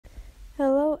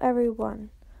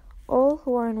everyone, all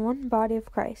who are in one body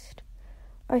of Christ.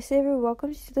 Our Savior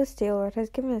welcomes you to this day Lord has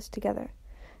given us together.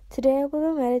 Today I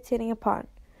will be meditating upon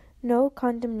no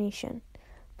condemnation.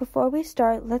 Before we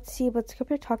start, let's see what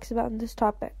Scripture talks about in this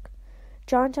topic.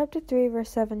 John chapter 3, verse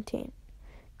 17.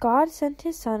 God sent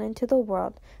His Son into the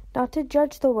world, not to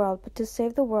judge the world, but to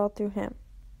save the world through Him.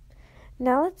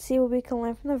 Now let's see what we can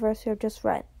learn from the verse we have just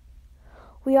read.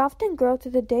 We often grow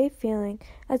through the day feeling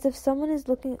as if someone is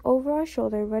looking over our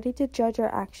shoulder, ready to judge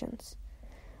our actions.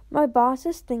 My boss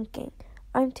is thinking,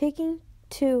 I'm taking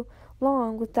too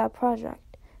long with that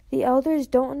project. The elders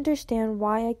don't understand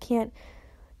why I can't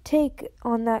take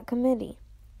on that committee.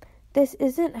 This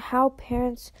isn't how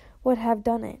parents would have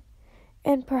done it.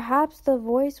 And perhaps the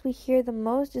voice we hear the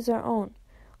most is our own.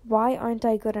 Why aren't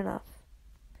I good enough?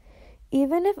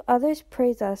 Even if others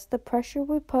praise us, the pressure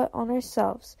we put on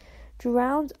ourselves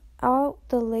drowns out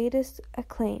the latest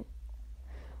acclaim.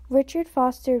 Richard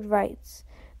Foster writes,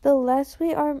 the less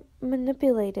we are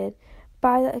manipulated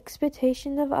by the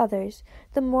expectations of others,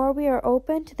 the more we are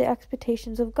open to the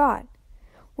expectations of God.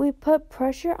 We put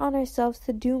pressure on ourselves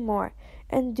to do more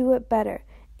and do it better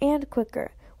and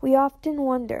quicker. We often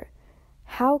wonder,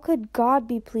 how could God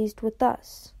be pleased with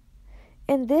us?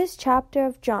 In this chapter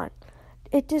of John,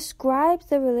 it describes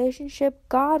the relationship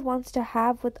God wants to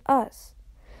have with us.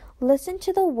 Listen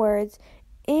to the words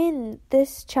in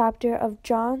this chapter of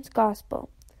John's Gospel.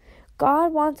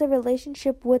 God wants a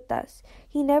relationship with us.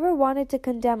 He never wanted to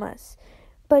condemn us,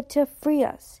 but to free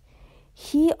us.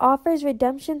 He offers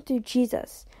redemption through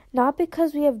Jesus, not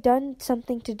because we have done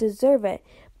something to deserve it,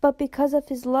 but because of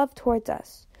His love towards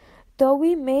us. Though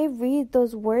we may read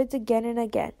those words again and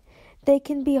again, they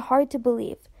can be hard to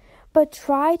believe. But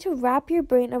try to wrap your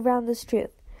brain around this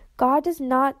truth. God does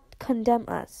not condemn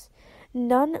us.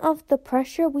 None of the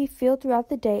pressure we feel throughout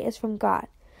the day is from God.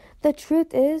 The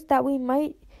truth is that we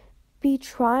might be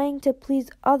trying to please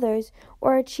others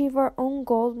or achieve our own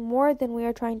goals more than we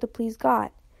are trying to please God.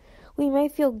 We may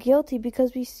feel guilty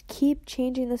because we keep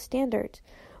changing the standards.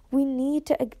 We need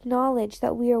to acknowledge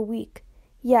that we are weak.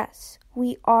 Yes,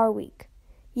 we are weak.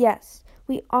 Yes,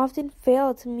 we often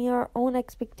fail to meet our own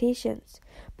expectations.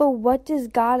 But what does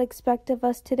God expect of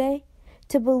us today?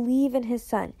 To believe in His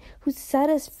Son, who set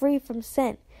us free from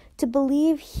sin. To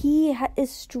believe He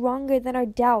is stronger than our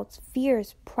doubts,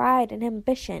 fears, pride, and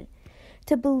ambition.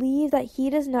 To believe that He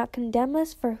does not condemn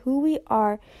us for who we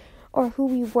are or who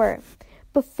we were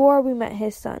before we met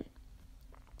His Son.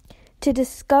 To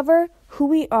discover who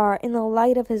we are in the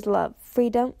light of His love,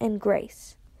 freedom, and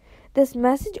grace. This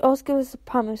message also gives us a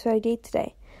promise for our day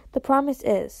today. The promise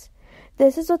is,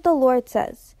 this is what the Lord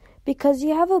says, because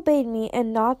you have obeyed me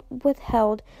and not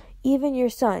withheld even your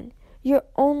son, your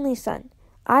only son.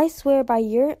 I swear by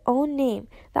your own name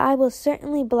that I will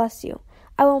certainly bless you.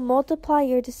 I will multiply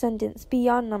your descendants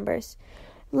beyond numbers,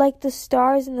 like the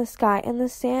stars in the sky and the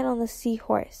sand on the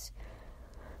seahorse.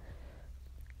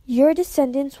 Your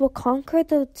descendants will conquer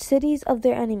the cities of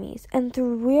their enemies, and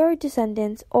through your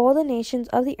descendants all the nations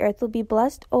of the earth will be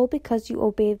blessed, all because you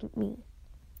obeyed me.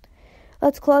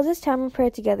 Let's close this time in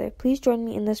prayer together. Please join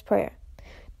me in this prayer.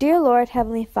 Dear Lord,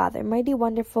 Heavenly Father, mighty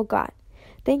wonderful God,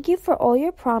 thank you for all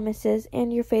your promises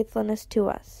and your faithfulness to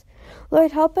us.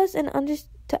 Lord, help us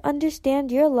to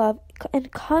understand your love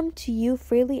and come to you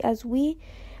freely as we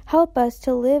help us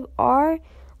to live our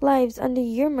lives under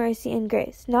your mercy and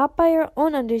grace, not by our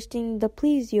own understanding to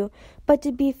please you, but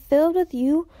to be filled with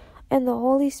you and the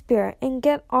Holy Spirit, and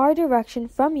get our direction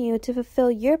from you to fulfill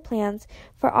your plans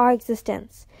for our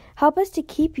existence. Help us to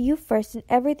keep you first in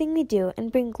everything we do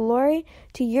and bring glory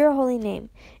to your holy name.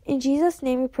 In Jesus'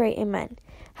 name we pray, amen.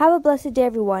 Have a blessed day,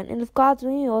 everyone, and if God's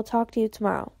willing, we will talk to you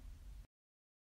tomorrow.